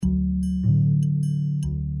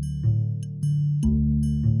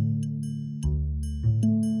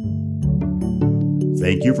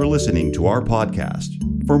Thank you for listening to our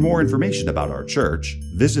podcast. For more information about our church,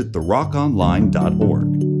 visit therockonline.org.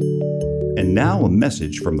 And now a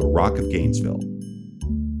message from the Rock of Gainesville.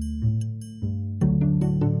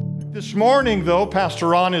 This morning, though, Pastor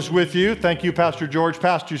Ron is with you. Thank you, Pastor George,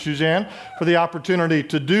 Pastor Suzanne, for the opportunity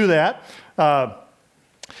to do that.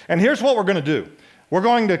 And here's what we're going to do. We're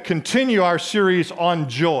going to continue our series on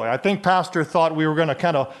joy. I think Pastor thought we were going to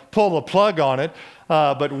kind of pull the plug on it,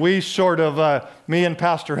 but we me and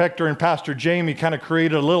Pastor Hector and Pastor Jamie kind of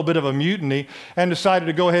created a little bit of a mutiny and decided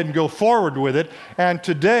to go ahead and go forward with it. And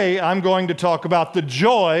today I'm going to talk about the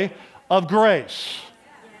joy of grace.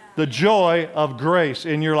 The joy of grace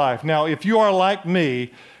in your life. Now, if you are like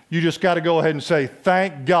me, you just got to go ahead and say,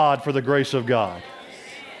 thank God for the grace of God.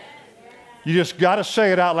 You just got to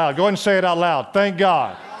say it out loud. Go ahead and say it out loud. Thank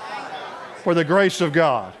God for the grace of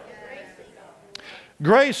God.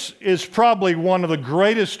 Grace is probably one of the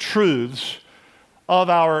greatest truths of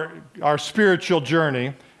our spiritual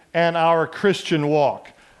journey and our Christian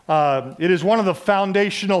walk. It is one of the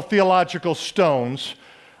foundational theological stones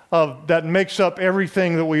that makes up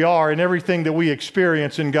everything that we are and everything that we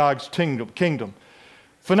experience in God's kingdom.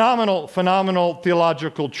 Phenomenal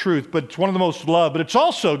theological truth, but it's one of the most loved. But it's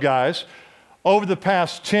also, guys, over the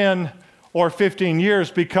past 10 or 15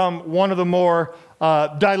 years, become one of the more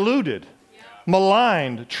diluted,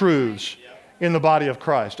 maligned truths in the body of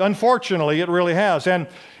Christ. Unfortunately, it really has. And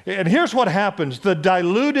here's what happens. The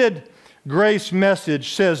diluted grace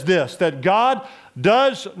message says this, that God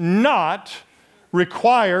does not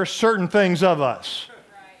require certain things of us.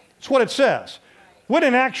 That's what it says. When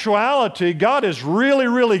in actuality, God is really,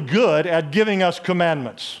 really good at giving us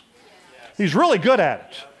commandments. He's really good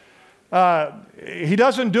at it. He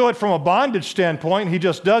doesn't do it from a bondage standpoint. He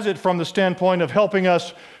just does it from the standpoint of helping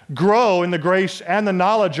us grow in the grace and the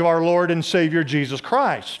knowledge of our Lord and Savior Jesus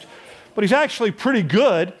Christ. But He's actually pretty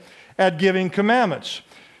good at giving commandments.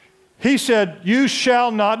 He said, you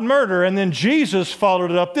shall not murder. And then Jesus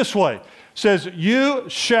followed it up this way. Says, you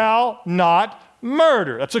shall not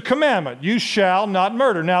murder. That's a commandment. You shall not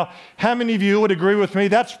murder. Now, how many of you would agree with me?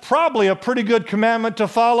 That's probably a pretty good commandment to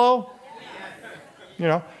follow. You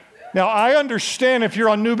know. Now, I understand if you're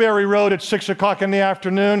on Newberry Road at 6 o'clock in the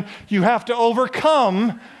afternoon, you have to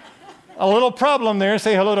overcome a little problem there.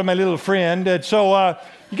 Say hello to my little friend. And so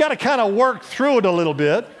you got to kind of work through it a little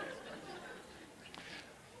bit.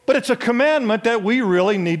 But it's a commandment that we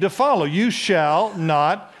really need to follow. You shall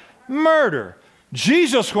not murder.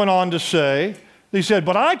 Jesus went on to say, he said,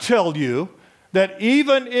 but I tell you that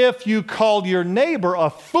even if you call your neighbor a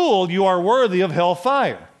fool, you are worthy of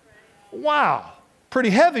hellfire. Wow, pretty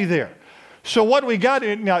heavy there. So what we got,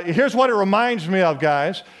 now here's what it reminds me of,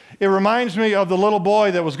 guys. It reminds me of the little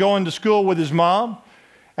boy that was going to school with his mom.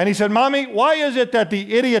 And he said, Mommy, why is it that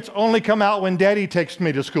the idiots only come out when Daddy takes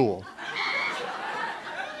me to school?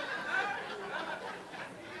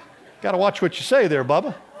 Got to watch what you say there,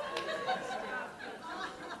 Bubba.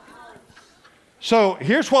 So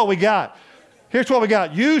here's what we got.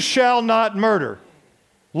 You shall not murder.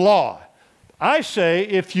 Law. I say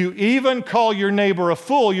if you even call your neighbor a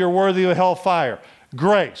fool, you're worthy of hellfire.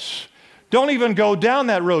 Grace. Don't even go down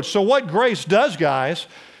that road. So what grace does, guys,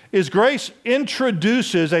 is grace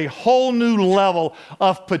introduces a whole new level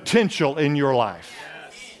of potential in your life.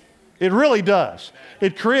 Yes. It really does.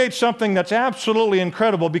 It creates something that's absolutely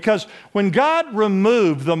incredible because when God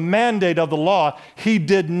removed the mandate of the law, He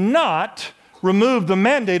did not remove the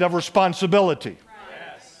mandate of responsibility.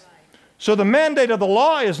 Yes. So the mandate of the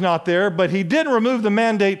law is not there, but He did remove the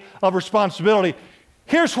mandate of responsibility.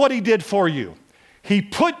 Here's what He did for you. He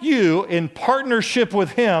put you in partnership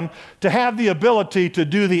with Him to have the ability to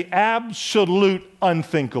do the absolute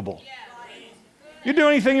unthinkable. You do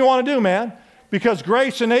anything you want to do, man, because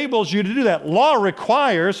grace enables you to do that. Law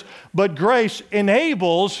requires, but grace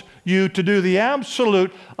enables you to do the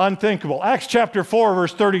absolute unthinkable. Acts chapter 4,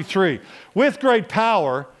 verse 33. With great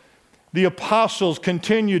power, the apostles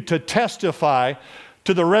continued to testify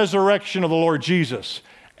to the resurrection of the Lord Jesus,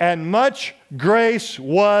 and much grace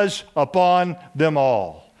was upon them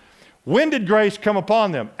all. When did grace come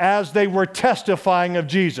upon them? As they were testifying of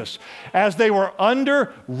Jesus. As they were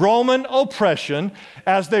under Roman oppression,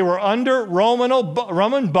 as they were under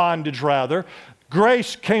Roman bondage,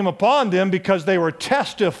 grace came upon them because they were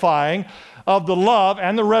testifying of the love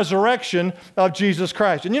and the resurrection of Jesus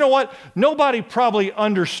Christ. And you know what? Nobody probably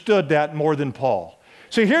understood that more than Paul.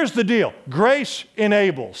 See, here's the deal. Grace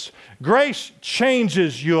enables. Grace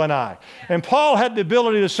changes you and I. And Paul had the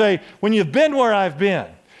ability to say, when you've been where I've been,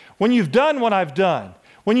 when you've done what I've done,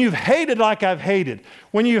 when you've hated like I've hated,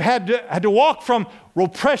 when you had to walk from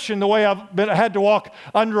oppression the way I've had to walk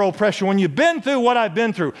under oppression, when you've been through what I've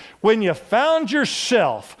been through, when you found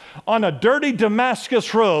yourself on a dirty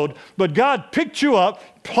Damascus road, but God picked you up,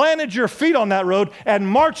 planted your feet on that road, and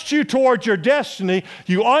marched you towards your destiny,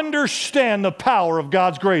 you understand the power of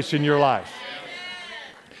God's grace in your life.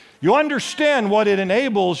 You understand what it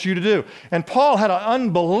enables you to do. And Paul had an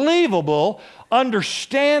unbelievable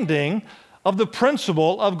understanding of the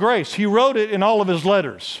principle of grace. He wrote it in all of his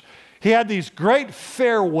letters. He had these great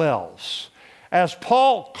farewells. As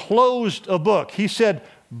Paul closed a book, he said,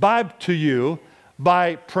 "Bye to you,"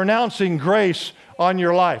 by pronouncing grace on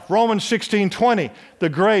your life. Romans 16:20, the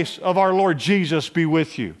grace of our Lord Jesus be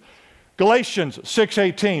with you. Galatians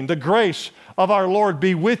 6:18, the grace of our Lord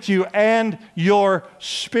be with you and your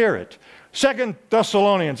spirit. 2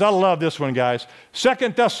 Thessalonians, I love this one, guys.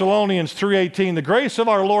 2 Thessalonians 3:18, the grace of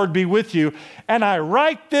our Lord be with you, and I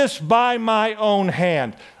write this by my own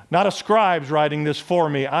hand. Not a scribe's writing this for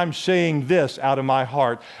me. I'm saying this out of my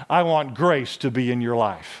heart. I want grace to be in your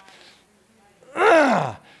life.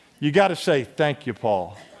 You got to say, thank you,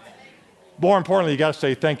 Paul. More importantly, you got to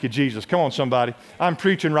say, thank you, Jesus. Come on, somebody. I'm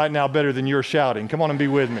preaching right now better than you're shouting. Come on and be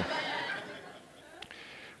with me.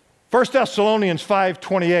 1 Thessalonians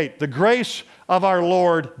 5:28, the grace of our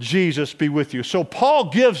Lord Jesus be with you. So Paul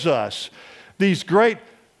gives us these great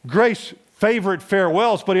grace favorite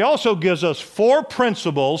farewells, but he also gives us 4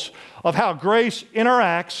 principles of how grace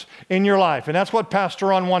interacts in your life. And that's what Pastor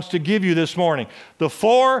Ron wants to give you this morning. The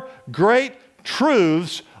 4 great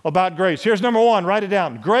truths about grace. Here's number 1, write it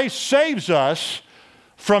down. Grace saves us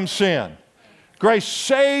from sin. Grace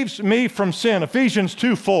saves me from sin. Ephesians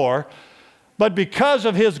 2:4. But because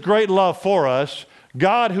of his great love for us,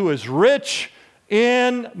 God, who is rich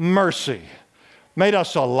in mercy, made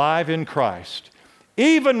us alive in Christ,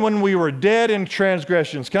 even when we were dead in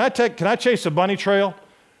transgressions. Can I chase a bunny trail?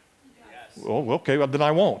 Yes. Oh, okay, well, then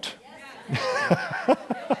I won't. Yes.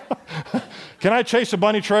 Can I chase a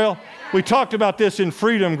bunny trail? Yes. We talked about this in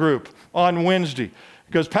Freedom Group on Wednesday,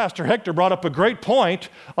 because Pastor Hector brought up a great point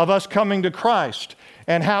of us coming to Christ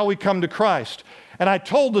and how we come to Christ. And I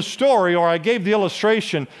told the story, or I gave the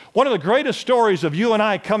illustration, one of the greatest stories of you and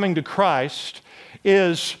I coming to Christ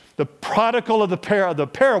is the parable of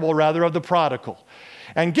the prodigal.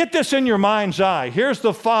 And get this in your mind's eye. Here's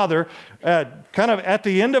the father kind of at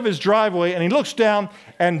the end of his driveway, and he looks down,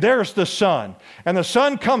 and there's the son. And the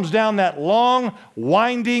son comes down that long,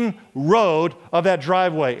 winding road of that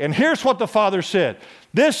driveway. And here's what the father said.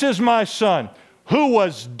 "This is my son, who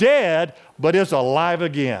was dead, but is alive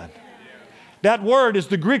again." That word is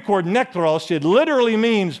the Greek word nekros. It literally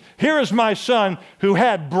means, here is my son who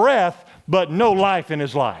had breath, but no life in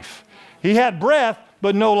his life. He had breath,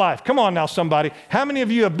 but no life. Come on now, somebody. How many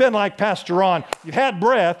of you have been like Pastor Ron? You had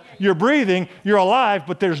breath, you're breathing, you're alive,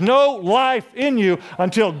 but there's no life in you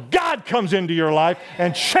until God comes into your life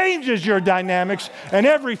and changes your dynamics and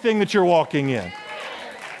everything that you're walking in.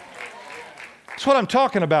 That's what I'm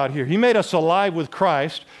talking about here. He made us alive with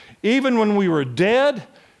Christ, even when we were dead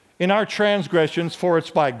in our transgressions, for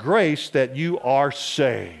it's by grace that you are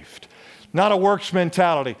saved. Not a works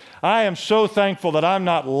mentality. I am so thankful that I'm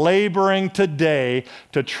not laboring today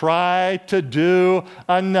to try to do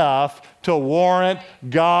enough to warrant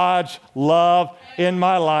God's love in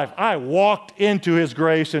my life. I walked into his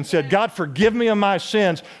grace and said, God, forgive me of my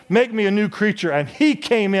sins. Make me a new creature. And he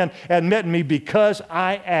came in and met me because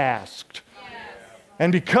I asked.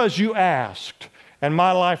 And because you asked. And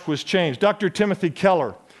my life was changed. Dr. Timothy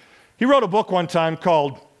Keller, he wrote a book one time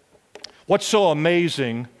called What's So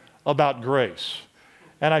Amazing About Grace.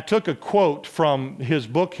 And I took a quote from his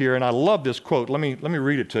book here, and I love this quote. Let me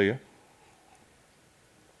read it to you.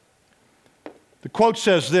 The quote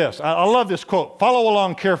says this. I love this quote. Follow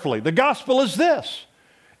along carefully. The gospel is this.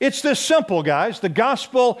 It's this simple, guys. The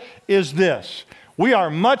gospel is this. We are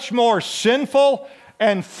much more sinful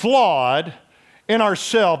and flawed in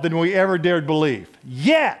ourselves than we ever dared believe.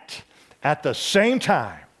 Yet, at the same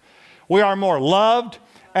time, we are more loved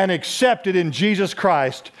and accepted in Jesus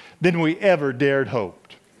Christ than we ever dared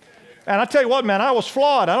hoped. And I tell you what, man, I was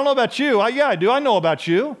flawed. I don't know about you. Yeah, I do. I know about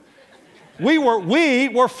you. We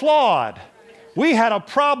were flawed. We had a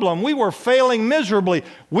problem. We were failing miserably.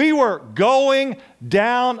 We were going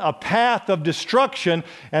down a path of destruction,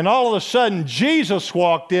 and all of a sudden, Jesus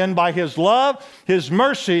walked in by his love, his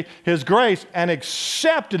mercy, his grace, and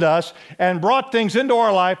accepted us and brought things into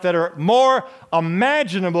our life that are more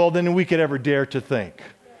imaginable than we could ever dare to think.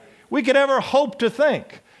 We could ever hope to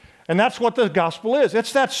think. And that's what the gospel is.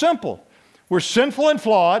 It's that simple. We're sinful and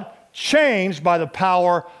flawed, changed by the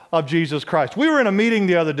power of Jesus Christ. We were in a meeting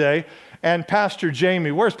the other day, And Pastor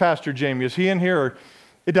Jamie, where's Pastor Jamie? Is he in here? Or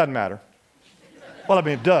it doesn't matter. Well, I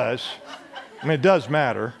mean, it does. I mean, it does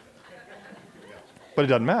matter. But it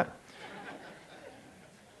doesn't matter.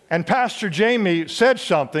 And Pastor Jamie said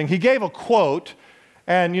something. He gave a quote.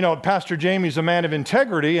 And, you know, Pastor Jamie's a man of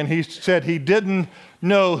integrity. And he said he didn't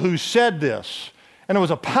know who said this. And it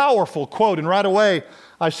was a powerful quote. And right away,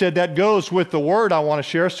 I said, that goes with the word I want to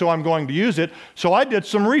share, so I'm going to use it. So I did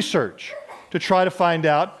some research to try to find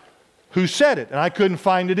out who said it. And I couldn't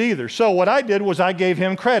find it either. So what I did was I gave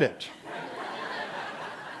him credit.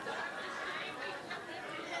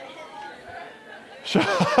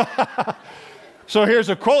 So here's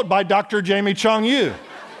a quote by Dr. Jamie Chong-You.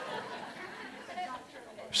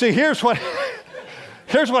 See, here's what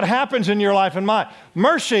happens in your life and mine.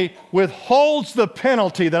 Mercy withholds the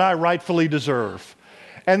penalty that I rightfully deserve.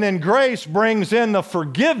 And then grace brings in the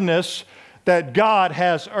forgiveness that God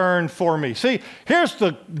has earned for me. See, here's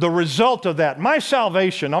the result of that. My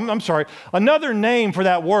salvation, another name for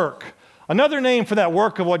that work. Another name for that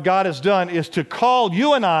work of what God has done is to call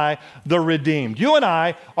you and I the redeemed. You and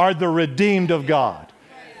I are the redeemed of God.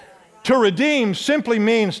 To redeem simply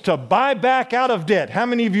means to buy back out of debt. How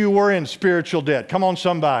many of you were in spiritual debt? Come on,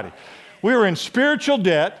 somebody. We were in spiritual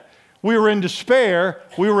debt. We were in despair.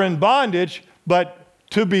 We were in bondage. But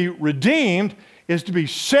to be redeemed is to be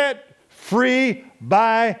set free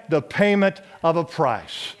by the payment of a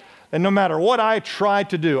price. And no matter what I try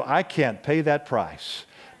to do, I can't pay that price.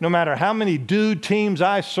 No matter how many dude teams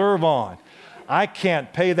I serve on, I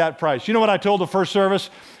can't pay that price. You know what I told the first service?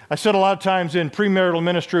 I said a lot of times in premarital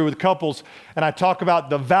ministry with couples, and I talk about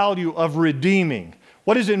the value of redeeming.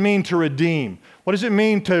 What does it mean to redeem? What does it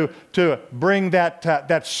mean to bring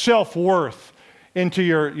that self-worth into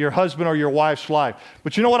your husband or your wife's life?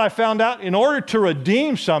 But you know what I found out? In order to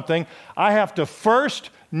redeem something, I have to first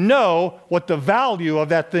know what the value of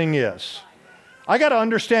that thing is. I got to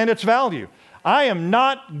understand its value. I am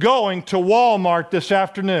not going to Walmart this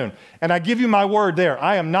afternoon. And I give you my word there.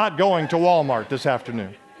 I am not going to Walmart this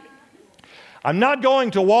afternoon. I'm not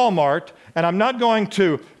going to Walmart, and I'm not going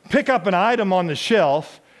to pick up an item on the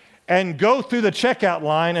shelf and go through the checkout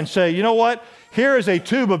line and say, you know what? Here is a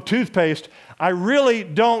tube of toothpaste. I really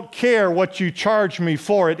don't care what you charge me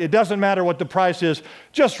for it. It doesn't matter what the price is.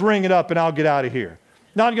 Just ring it up and I'll get out of here.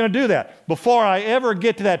 Not going to do that. Before I ever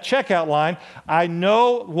get to that checkout line, I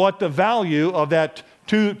know what the value of that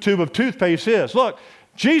tube of toothpaste is. Look,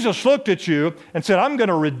 Jesus looked at you and said, I'm going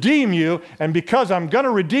to redeem you, and because I'm going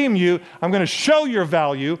to redeem you, I'm going to show your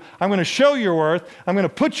value, I'm going to show your worth, I'm going to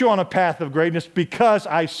put you on a path of greatness because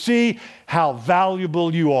I see how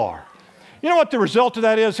valuable you are. You know what the result of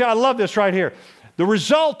that is? Yeah, I love this right here. The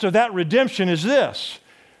result of that redemption is this.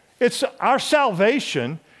 It's our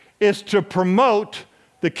salvation is to promote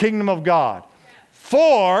the kingdom of God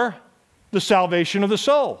for the salvation of the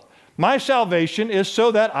soul. My salvation is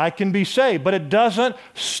so that I can be saved, but it doesn't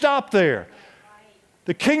stop there.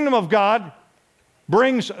 The kingdom of God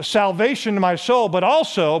brings salvation to my soul, but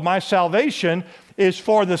also my salvation is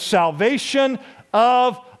for the salvation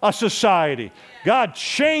of a society. God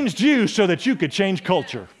changed you so that you could change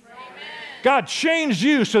culture. God changed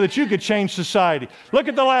you so that you could change society. Look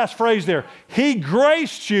at the last phrase there. He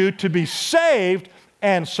graced you to be saved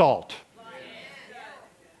and salt.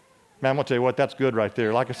 Man, I'm going to tell you what, that's good right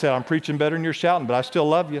there. Like I said, I'm preaching better than you're shouting, but I still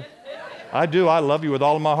love you. I do. I love you with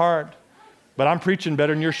all of my heart. But I'm preaching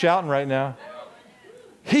better than you're shouting right now.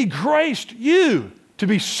 He graced you to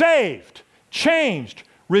be saved, changed,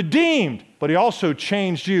 redeemed, but He also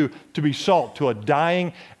changed you to be salt to a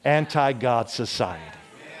dying, anti-God society.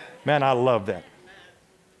 Man, I love that.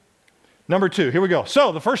 Number two, here we go.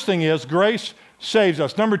 So the first thing is grace saves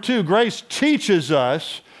us. Number two, grace teaches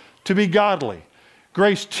us to be godly.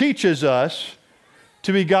 Grace teaches us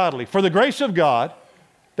to be godly. For the grace of God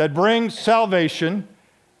that brings salvation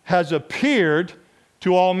has appeared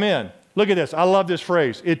to all men. Look at this. I love this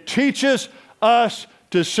phrase. It teaches us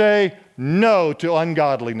to say no to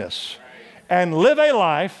ungodliness and live a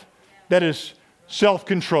life that is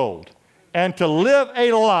self-controlled. And to live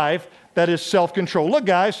a life that is self-controlled. Look,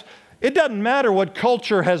 guys, it doesn't matter what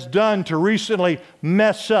culture has done to recently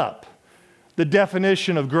mess up the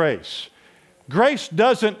definition of grace. Grace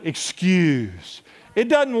doesn't excuse. It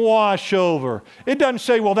doesn't wash over. It doesn't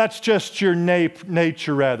say, well, that's just your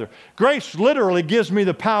nature, rather. Grace literally gives me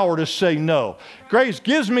the power to say no. Grace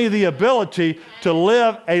gives me the ability to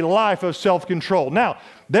live a life of self-control. Now,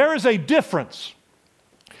 there is a difference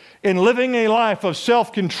in living a life of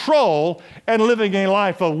self-control and living a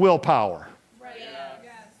life of willpower. Right.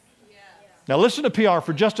 Now listen to PR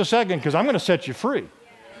for just a second, because I'm going to set you free.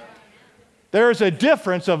 There is a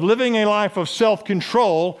difference of living a life of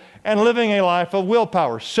self-control and living a life of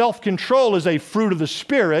willpower. Self-control is a fruit of the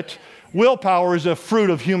Spirit. Willpower is a fruit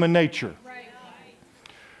of human nature.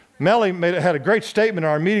 Melly had a great statement in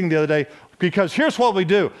our meeting the other day, because here's what we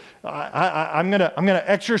do. I'm going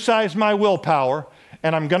to exercise my willpower,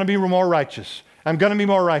 and I'm going to be more righteous. I'm going to be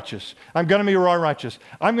more righteous. I'm going to be more righteous.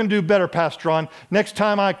 I'm going to do better, Pastor Ron. Next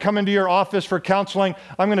time I come into your office for counseling,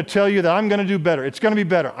 I'm going to tell you that I'm going to do better. It's going to be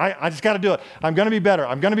better. I just got to do it. I'm going to be better.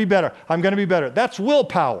 I'm going to be better. I'm going to be better. That's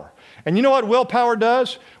willpower. And you know what willpower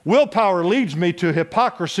does? Willpower leads me to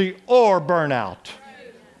hypocrisy or burnout.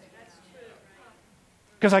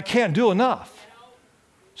 Because I can't do enough.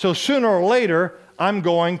 So sooner or later, I'm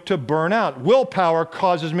going to burn out. Willpower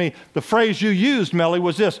causes me, the phrase you used, Melly,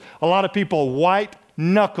 was this: a lot of people white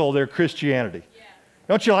knuckle their Christianity. Yeah.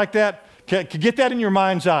 Don't you like that? Get that in your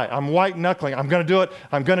mind's eye. I'm white knuckling. I'm going to do it.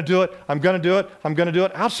 I'm going to do it. I'm going to do it. I'm going to do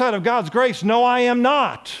it. Outside of God's grace, no, I am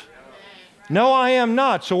not. No, I am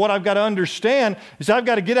not. So what I've got to understand is I've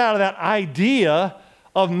got to get out of that idea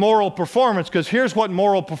of moral performance, because here's what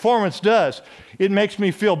moral performance does. It makes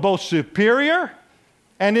me feel both superior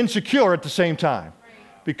and insecure at the same time.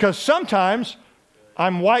 Because sometimes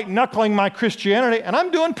I'm white-knuckling my Christianity and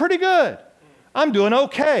I'm doing pretty good. I'm doing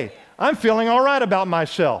okay. I'm feeling all right about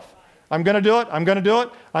myself. I'm going to do it. I'm going to do it.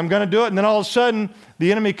 I'm going to do it. And then all of a sudden,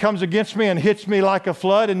 the enemy comes against me and hits me like a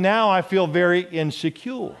flood, and now I feel very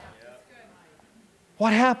insecure.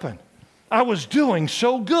 What happened? I was doing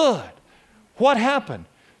so good. What happened?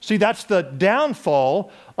 See, that's the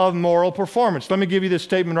downfall of moral performance. Let me give you this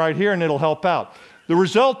statement right here, and it'll help out. The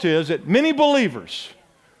result is that many believers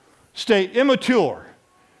stay immature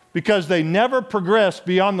because they never progress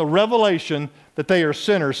beyond the revelation that they are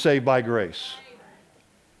sinners saved by grace.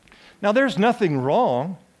 Now, there's nothing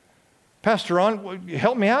wrong. Pastor Ron,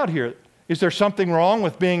 help me out here. Is there something wrong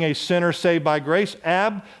with being a sinner saved by grace?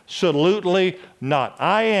 Absolutely not.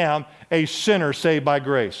 I am a sinner saved by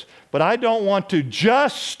grace. But I don't want to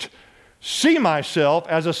just see myself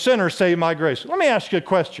as a sinner saved by grace. Let me ask you a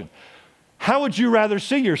question. How would you rather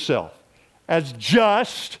see yourself? As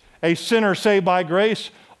just a sinner saved by grace,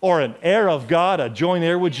 or an heir of God, a joint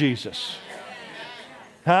heir with Jesus?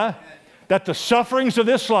 Huh? That the sufferings of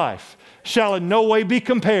this life shall in no way be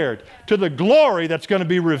compared to the glory that's going to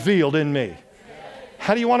be revealed in me.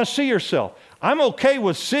 How do you want to see yourself? I'm okay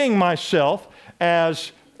with seeing myself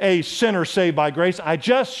as a sinner saved by grace. I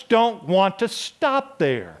just don't want to stop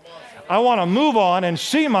there. I want to move on and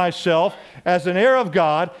see myself as an heir of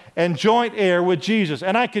God and joint heir with Jesus.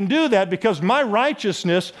 And I can do that because my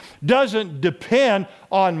righteousness doesn't depend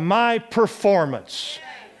on my performance.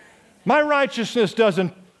 My righteousness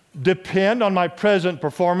doesn't depend on my present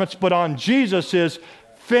performance, but on Jesus'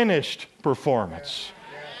 finished performance.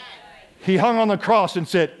 He hung on the cross and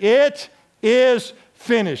said, "It is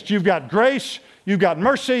finished." You've got grace, you've got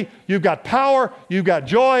mercy, you've got power, you've got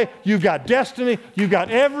joy, you've got destiny, you've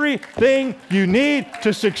got everything you need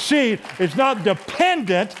to succeed. It's not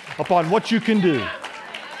dependent upon what you can do.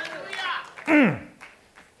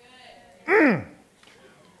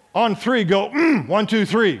 On three, go, 1, 2,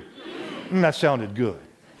 3. That sounded good.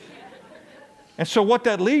 And so what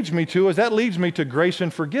that leads me to is that leads me to grace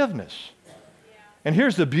and forgiveness. And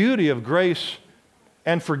here's the beauty of grace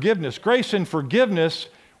and forgiveness. Grace and forgiveness,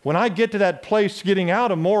 when I get to that place getting out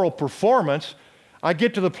of moral performance, I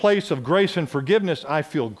get to the place of grace and forgiveness, I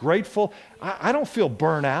feel grateful. I don't feel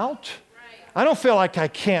burnout. I don't feel like I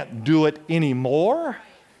can't do it anymore.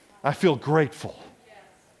 I feel grateful.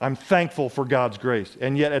 I'm thankful for God's grace.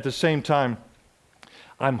 And yet at the same time,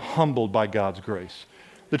 I'm humbled by God's grace.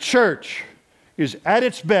 The church is at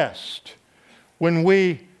its best when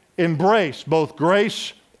we embrace both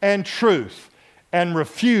grace and truth and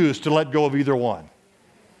refuse to let go of either one.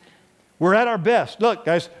 We're at our best. Look,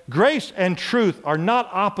 guys, grace and truth are not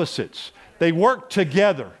opposites. They work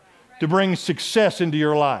together to bring success into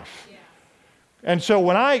your life. And so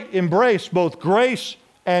when I embrace both grace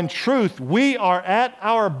and truth, we are at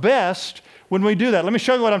our best when we do that. Let me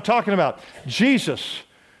show you what I'm talking about. Jesus,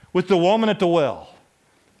 with the woman at the well,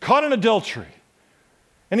 caught in adultery.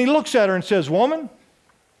 And he looks at her and says, "Woman,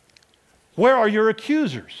 where are your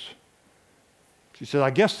accusers?" She says, "I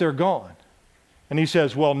guess they're gone." And he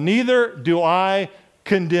says, "Well, neither do I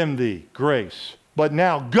condemn thee," grace, "but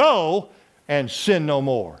now go and sin no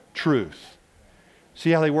more," truth.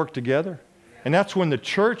 See how they work together? And that's when the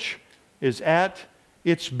church is at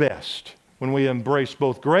its best, when we embrace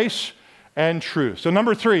both grace and truth. So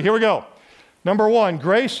number 3, here we go. Number 1,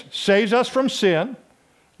 grace saves us from sin.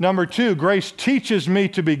 Number 2, grace teaches me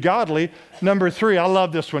to be godly. Number 3, I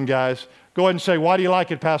love this one, guys. Go ahead and say, "Why do you like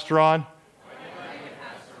it, Pastor Ron?"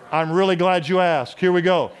 I'm really glad you asked. Here we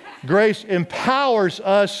go. Grace empowers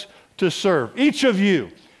us to serve. Each of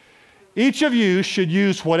you should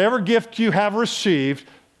use whatever gift you have received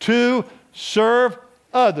to serve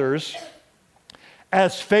others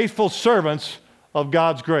as faithful servants of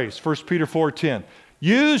God's grace. 1 Peter 4:10.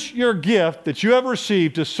 Use your gift that you have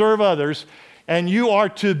received to serve others, and you are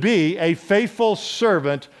to be a faithful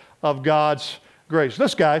servant of God's grace.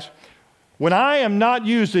 Listen, guys, when I am not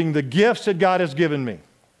using the gifts that God has given me,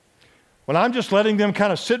 when I'm just letting them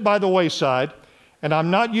kind of sit by the wayside, and I'm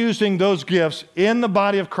not using those gifts in the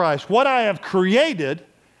body of Christ, what I have created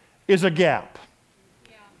is a gap.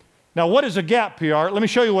 Yeah. Now, what is a gap, PR? Let me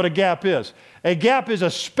show you what a gap is. A gap is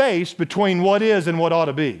a space between what is and what ought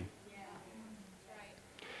to be. Yeah. Right.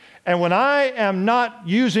 And when I am not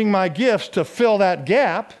using my gifts to fill that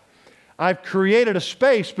gap, I've created a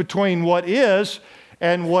space between what is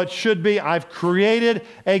and what should be. I've created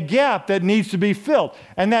a gap that needs to be filled.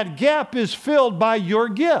 And that gap is filled by your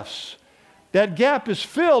gifts. That gap is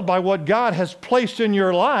filled by what God has placed in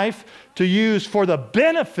your life to use for the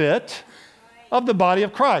benefit of the body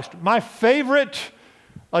of Christ. My favorite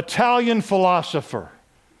Italian philosopher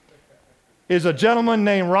is a gentleman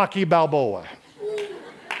named Rocky Balboa.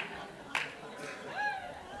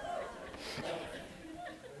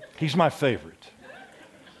 He's my favorite.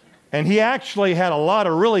 And he actually had a lot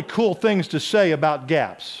of really cool things to say about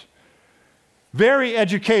gaps. Very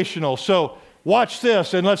educational. So watch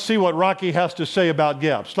this and let's see what Rocky has to say about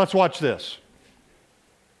gaps. Let's watch this.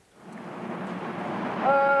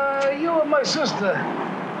 You and my sister,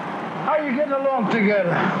 how are you getting along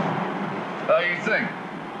together? How you think?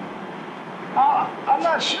 I'm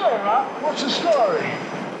not sure. What's the story?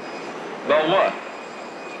 About what?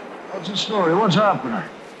 What's the story? What's happening?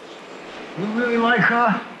 You really like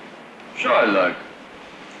her? Sure I like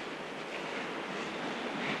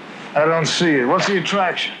her. I don't see it. What's the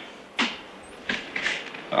attraction?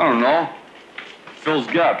 I don't know. Fills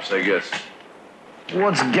gaps, I guess.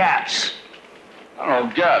 What's gaps? I don't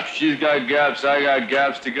know, gaps. She's got gaps, I got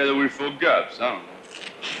gaps. Together we fill gaps. I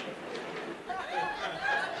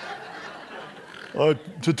don't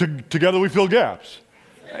know. Together we fill gaps.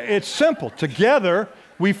 It's simple. Together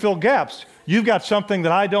we fill gaps. You've got something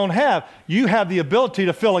that I don't have. You have the ability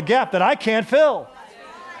to fill a gap that I can't fill.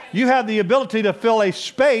 You have the ability to fill a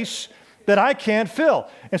space that I can't fill.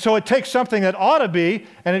 And so it takes something that ought to be,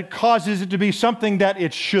 and it causes it to be something that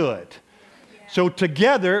it should. So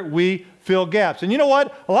together we fill gaps. And you know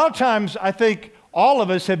what? A lot of times I think all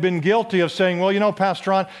of us have been guilty of saying, well, you know,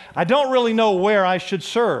 Pastor Ron, I don't really know where I should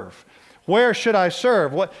serve. Where should I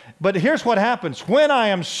serve? But here's what happens. When I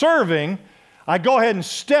am serving, I go ahead and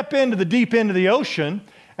step into the deep end of the ocean,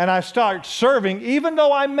 and I start serving, even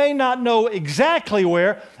though I may not know exactly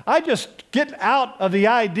where. I just get out of the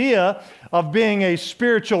idea of being a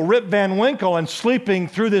spiritual Rip Van Winkle and sleeping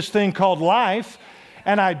through this thing called life,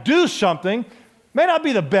 and I do something. May not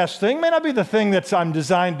be the best thing, may not be the thing that I'm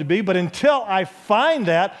designed to be, but until I find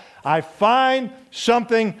that, I find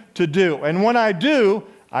something to do. And when I do,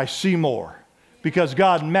 I see more, because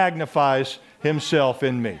God magnifies Himself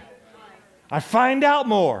in me. I find out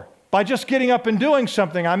more by just getting up and doing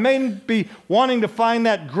something. I may be wanting to find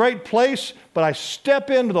that great place, but I step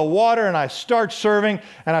into the water and I start serving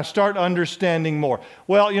and I start understanding more.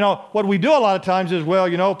 Well, you know, what we do a lot of times is, well,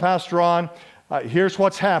 you know, Pastor Ron, here's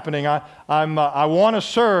what's happening. I want to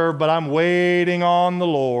serve, but I'm waiting on the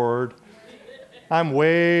Lord. I'm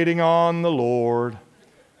waiting on the Lord.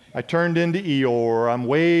 I turned into Eeyore. I'm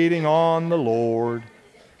waiting on the Lord.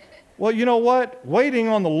 Well, you know what? Waiting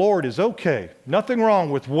on the Lord is okay. Nothing wrong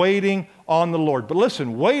with waiting on the Lord. But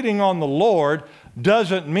listen, waiting on the Lord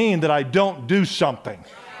doesn't mean that I don't do something.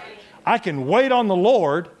 I can wait on the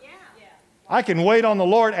Lord. I can wait on the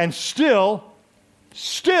Lord and still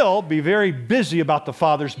be very busy about the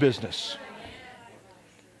Father's business.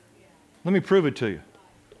 Let me prove it to you.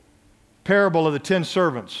 Parable of the 10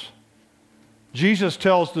 servants. Jesus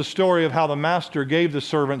tells the story of how the master gave the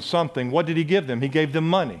servants something. What did He give them? He gave them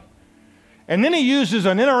money. And then He uses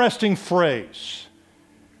an interesting phrase.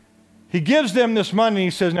 He gives them this money and He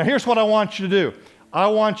says, now here's what I want you to do. I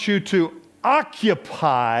want you to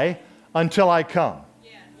occupy until I come.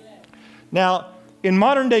 Now, in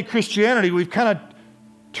modern day Christianity, we've kind of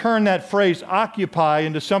turned that phrase occupy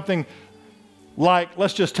into something like,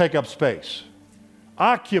 let's just take up space.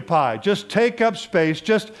 Occupy, just take up space,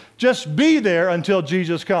 just be there until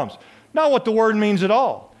Jesus comes. Not what the word means at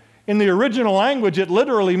all. In the original language, it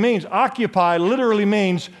literally means, occupy literally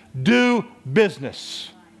means do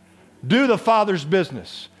business. Do the Father's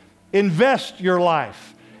business. Invest your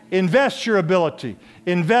life. Invest your ability.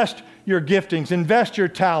 Invest your giftings, invest your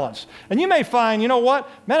talents. And you may find, you know what?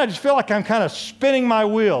 Man, I just feel like I'm kind of spinning my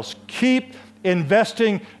wheels. Keep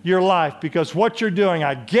investing your life, because what you're doing,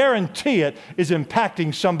 I guarantee it, is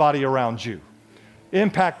impacting somebody around you.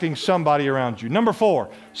 Impacting somebody around you. Number 4.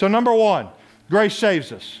 So number 1, grace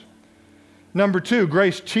saves us. Number 2,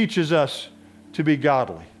 grace teaches us to be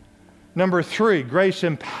godly. Number 3, grace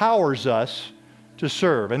empowers us to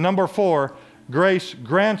serve. And number 4, grace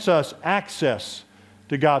grants us access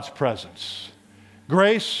to God's presence.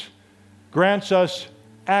 Grace grants us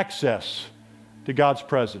access to God's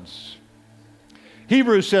presence.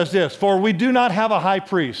 Hebrews says this, "For we do not have a high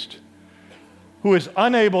priest who is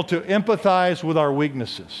unable to empathize with our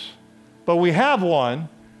weaknesses, but we have one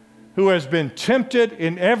who has been tempted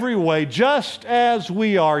in every way, just as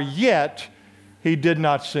we are, yet he did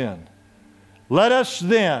not sin. Let us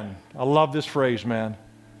then," I love this phrase, man.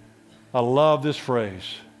 I love this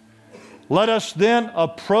phrase. "Let us then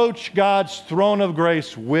approach God's throne of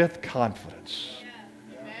grace with confidence."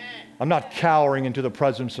 I'm not cowering into the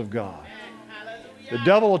presence of God. The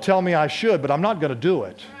devil will tell me I should, but I'm not going to do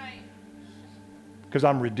it, because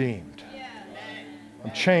I'm redeemed.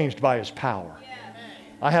 I'm changed by his power.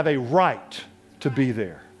 I have a right to be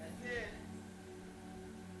there.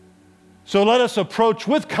 So let us approach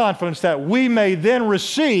with confidence, that we may then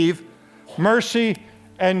receive mercy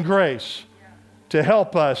and grace to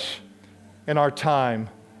help us in our time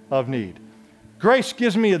of need. Grace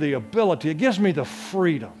gives me the ability, it gives me the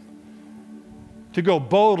freedom to go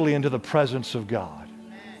boldly into the presence of God.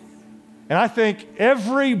 And I think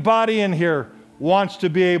everybody in here wants to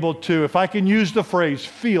be able to, if I can use the phrase,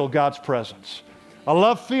 feel God's presence. I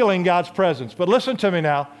love feeling God's presence. But listen to me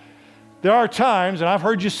now. There are times, and I've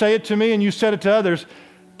heard you say it to me and you said it to others,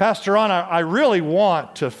 "Pastor Ron, I really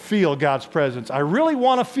want to feel God's presence. I really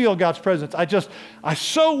want to feel God's presence. I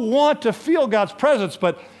so want to feel God's presence,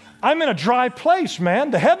 but I'm in a dry place,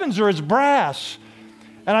 man. The heavens are as brass,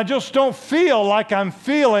 and I just don't feel like I'm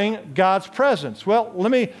feeling God's presence." Well,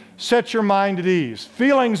 let me set your mind at ease.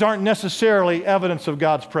 Feelings aren't necessarily evidence of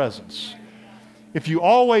God's presence. If you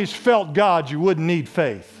always felt God, you wouldn't need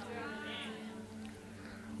faith.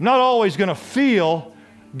 I'm not always going to feel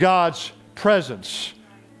God's presence.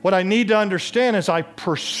 What I need to understand is I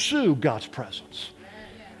pursue God's presence.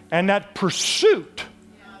 And that pursuit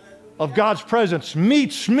of God's presence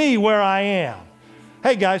meets me where I am.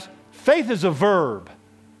 Hey guys, faith is a verb.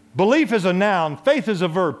 Belief is a noun. Faith is a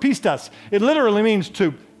verb. Pistas. It literally means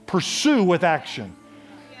to pursue with action.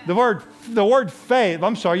 The word faith,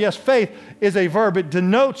 faith is a verb. It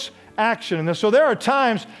denotes action. And so there are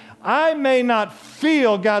times I may not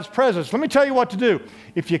feel God's presence. Let me tell you what to do.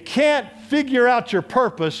 If you can't figure out your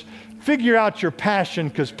purpose, figure out your passion,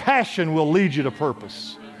 because passion will lead you to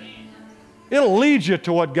purpose. It'll lead you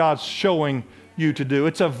to what God's showing you to do.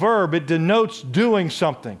 It's a verb. It denotes doing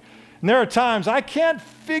something. And there are times I can't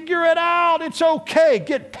figure it out. It's okay.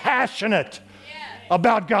 Get passionate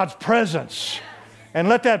about God's presence. And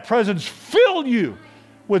let that presence fill you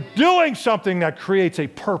with doing something that creates a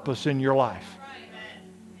purpose in your life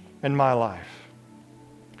and my life.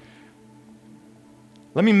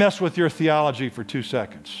 Let me mess with your theology for 2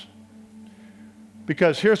 seconds.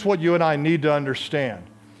 Because here's what you and I need to understand.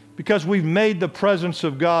 Because we've made the presence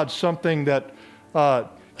of God something that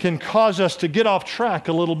can cause us to get off track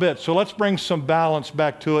a little bit. So let's bring some balance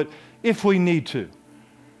back to it if we need to.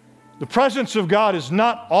 The presence of God is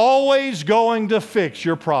not always going to fix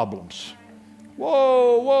your problems.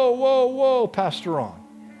 Whoa, Pastor Ron.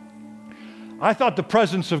 I thought the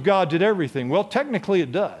presence of God did everything. Well, technically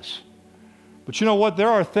it does. But you know what? There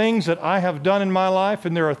are things that I have done in my life,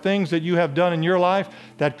 and there are things that you have done in your life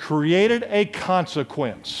that created a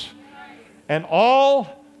consequence. And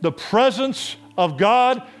all the presence of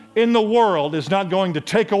God in the world is not going to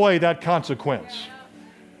take away that consequence.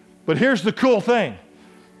 But here's the cool thing.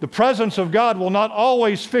 The presence of God will not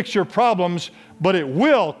always fix your problems, but it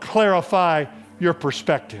will clarify your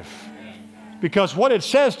perspective. Because what it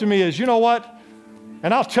says to me is, you know what?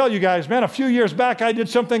 And I'll tell you guys, man, a few years back I did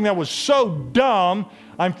something that was so dumb,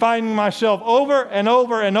 I'm finding myself over and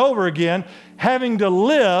over and over again having to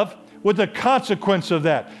live with the consequence of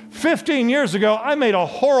that. 15 years ago, I made a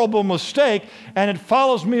horrible mistake, and it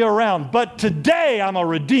follows me around. But today, I'm a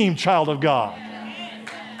redeemed child of God.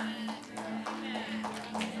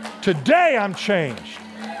 Today, I'm changed.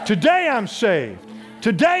 Today, I'm saved.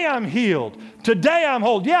 Today, I'm healed. Today, I'm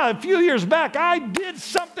whole. Yeah, a few years back, I did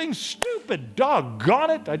something stupid.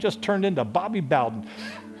 Doggone it. I just turned into Bobby Bowden.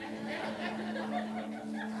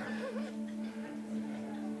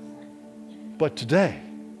 But today,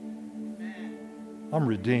 I'm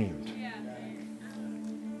redeemed.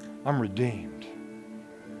 I'm redeemed.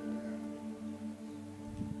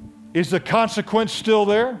 Is the consequence still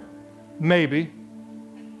there? Maybe.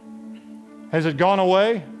 Has it gone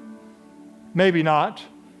away? Maybe not.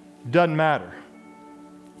 Doesn't matter.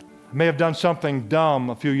 I may have done something dumb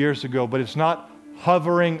a few years ago, but it's not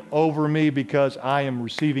hovering over me because I am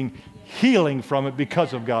receiving healing from it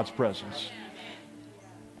because of God's presence.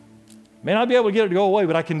 May not be able to get it to go away,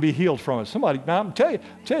 but I can be healed from it. Somebody, now I'm tell you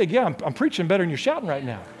again, I'm preaching better than you're shouting right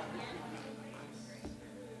now.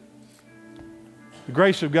 The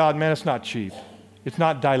grace of God, man, it's not cheap. It's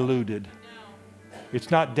not diluted.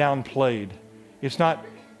 It's not downplayed. It's not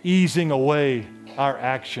easing away our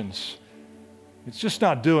actions. It's just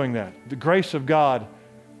not doing that. The grace of God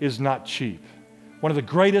is not cheap. One of the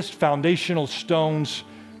greatest foundational stones,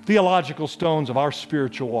 theological stones of our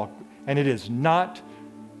spiritual walk, and it is not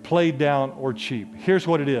played down or cheap. Here's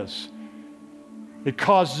what it is. It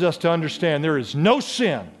causes us to understand there is no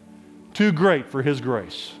sin too great for His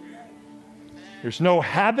grace. There's no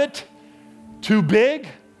habit too big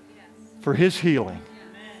for His healing.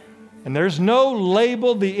 And there's no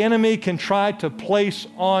label the enemy can try to place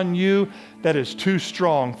on you that is too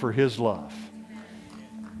strong for His love.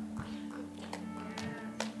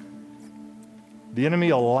 The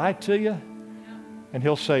enemy will lie to you, and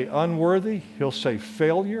he'll say unworthy. He'll say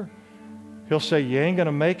failure. He'll say you ain't going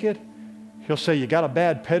to make it. He'll say you got a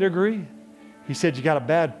bad pedigree. He said you got a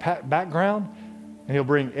bad background. And he'll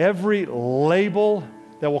bring every label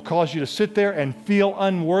that will cause you to sit there and feel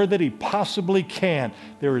unworthy that he possibly can.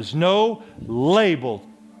 There is no label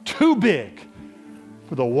too big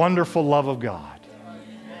for the wonderful love of God.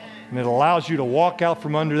 And it allows you to walk out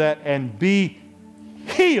from under that and be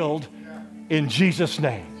healed in Jesus'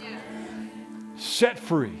 name. Set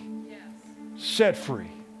free. Set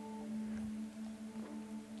free.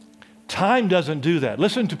 Time doesn't do that.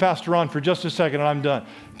 Listen to Pastor Ron for just a second and I'm done.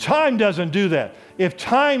 Time doesn't do that. If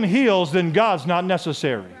time heals, then God's not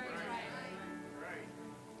necessary.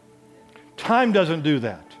 Time doesn't do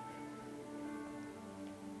that.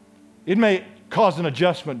 It may cause an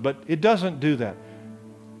adjustment, but it doesn't do that.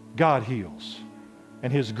 God heals.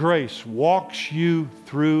 And His grace walks you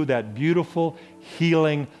through that beautiful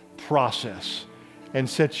healing process and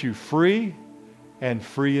sets you free and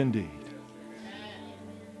free indeed.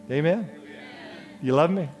 Amen? You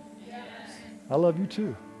love me? I love you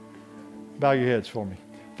too. Bow your heads for me.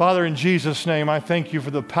 Father, in Jesus' name, I thank you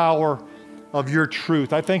for the power of your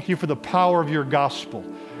truth. I thank you for the power of your gospel.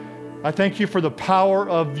 I thank you for the power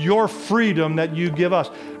of your freedom that you give us.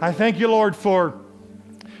 I thank you, Lord, for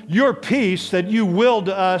your peace that you willed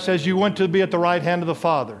to us as you went to be at the right hand of the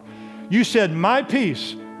Father. You said, my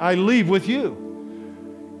peace I leave with you.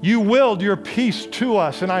 You willed your peace to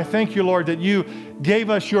us, and I thank you, Lord, that you gave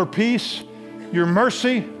us your peace, your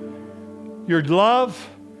mercy, your love,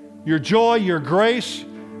 your joy, your grace,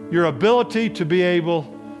 your ability to be able,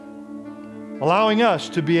 allowing us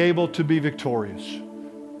to be able to be victorious.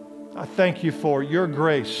 I thank you for your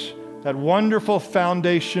grace, that wonderful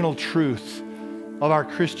foundational truth of our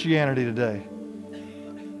Christianity today.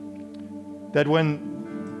 That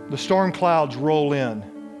when the storm clouds roll in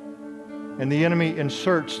and the enemy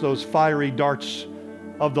inserts those fiery darts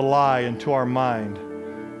of the lie into our mind,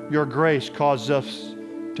 your grace causes us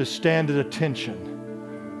to stand at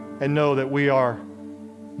attention and know that we are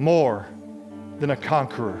more than a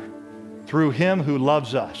conqueror through Him who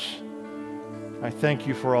loves us. I thank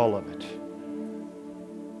you for all of it.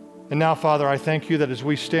 And now, Father, I thank you that as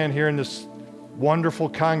we stand here in this wonderful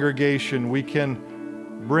congregation, we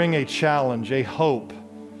can bring a challenge, a hope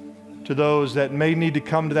to those that may need to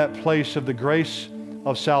come to that place of the grace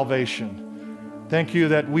of salvation. Thank you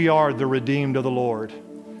that we are the redeemed of the Lord.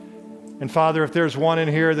 And Father, if there's one in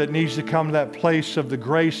here that needs to come to that place of the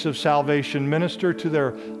grace of salvation, minister to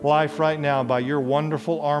their life right now by your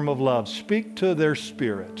wonderful arm of love. Speak to their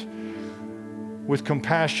spirit with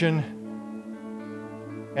compassion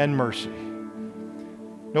and mercy.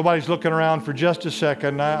 Nobody's looking around for just a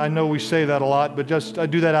second. I know we say that a lot, but I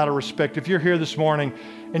do that out of respect. If you're here this morning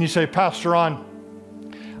and you say, Pastor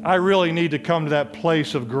Ron, I really need to come to that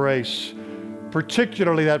place of grace,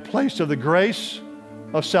 particularly that place of the grace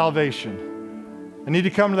of salvation. I need to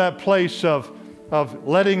come to that place of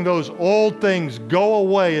letting those old things go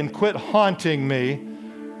away and quit haunting me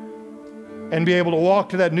and be able to walk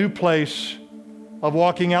to that new place of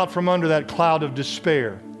walking out from under that cloud of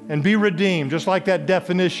despair and be redeemed, just like that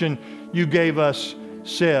definition you gave us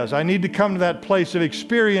says. I need to come to that place of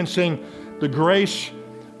experiencing the grace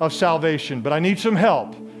of salvation, but I need some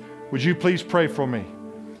help. Would you please pray for me?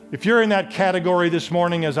 If you're in that category this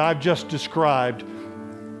morning as I've just described,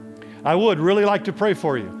 I would really like to pray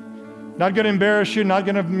for you. Not going to embarrass you, not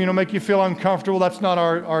going to make you feel uncomfortable. That's not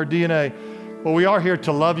our DNA. But we are here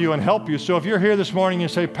to love you and help you. So if you're here this morning and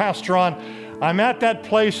you say, Pastor Ron, I'm at that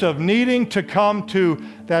place of needing to come to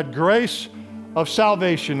that grace of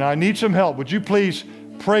salvation. I need some help. Would you please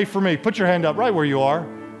pray for me? Put your hand up right where you are.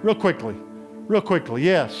 Real quickly. Real quickly.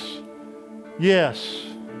 Yes. Yes.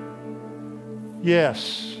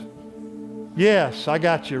 Yes. Yes. I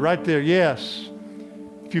got you right there. Yes.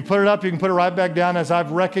 If you put it up, you can put it right back down as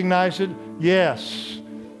I've recognized it. Yes.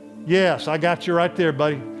 Yes. I got you right there,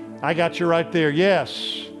 buddy. I got you right there.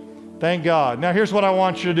 Yes. Thank God. Now here's what I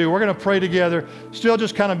want you to do. We're going to pray together, still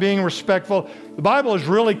just kind of being respectful. The Bible is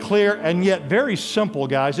really clear and yet very simple,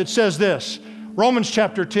 guys. It says this. Romans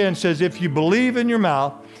chapter 10 says, if you believe in your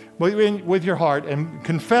mouth, with your heart, and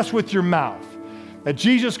confess with your mouth that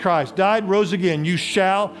Jesus Christ died, rose again, you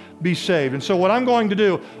shall be saved. And so what I'm going to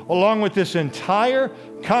do, along with this entire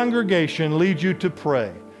congregation, lead you to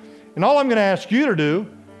pray. And all I'm going to ask you to do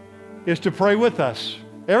is to pray with us.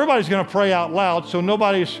 Everybody's going to pray out loud, so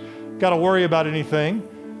nobody's got to worry about anything.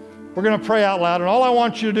 We're going to pray out loud, and all I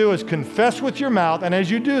want you to do is confess with your mouth, and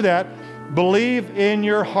as you do that, believe in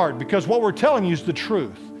your heart, because what we're telling you is the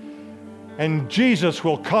truth. And Jesus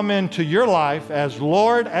will come into your life as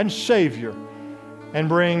Lord and Savior and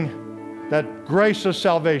bring that grace of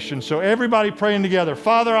salvation. So everybody praying together.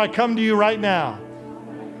 Father, I come to you right now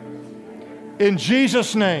in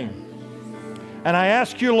Jesus' name, and I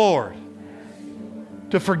ask you, Lord,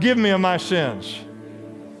 to forgive me of my sins.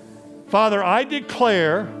 Father, I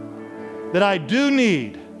declare that I do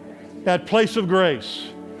need that place of grace,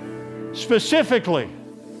 specifically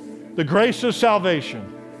the grace of salvation.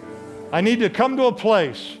 I need to come to a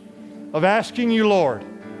place of asking you, Lord,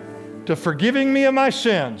 to forgiving me of my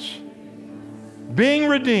sins, being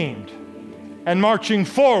redeemed, and marching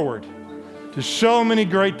forward to so many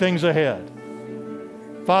great things ahead.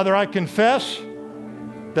 Father, I confess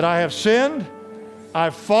that I have sinned,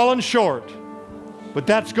 I've fallen short, but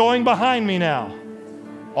that's going behind me now.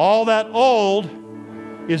 All that old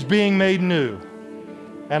is being made new,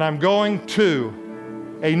 and I'm going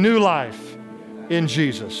to a new life in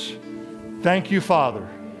Jesus. Thank you, Father,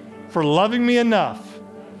 for loving me enough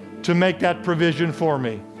to make that provision for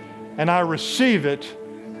me. And I receive it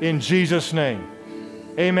in Jesus' name.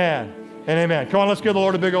 Amen and amen. Come on, let's give the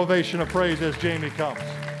Lord a big ovation of praise as Jamie comes.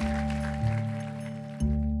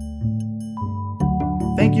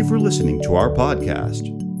 Thank you for listening to our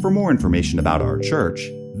podcast. For more information about our church,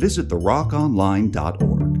 visit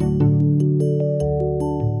therockonline.org.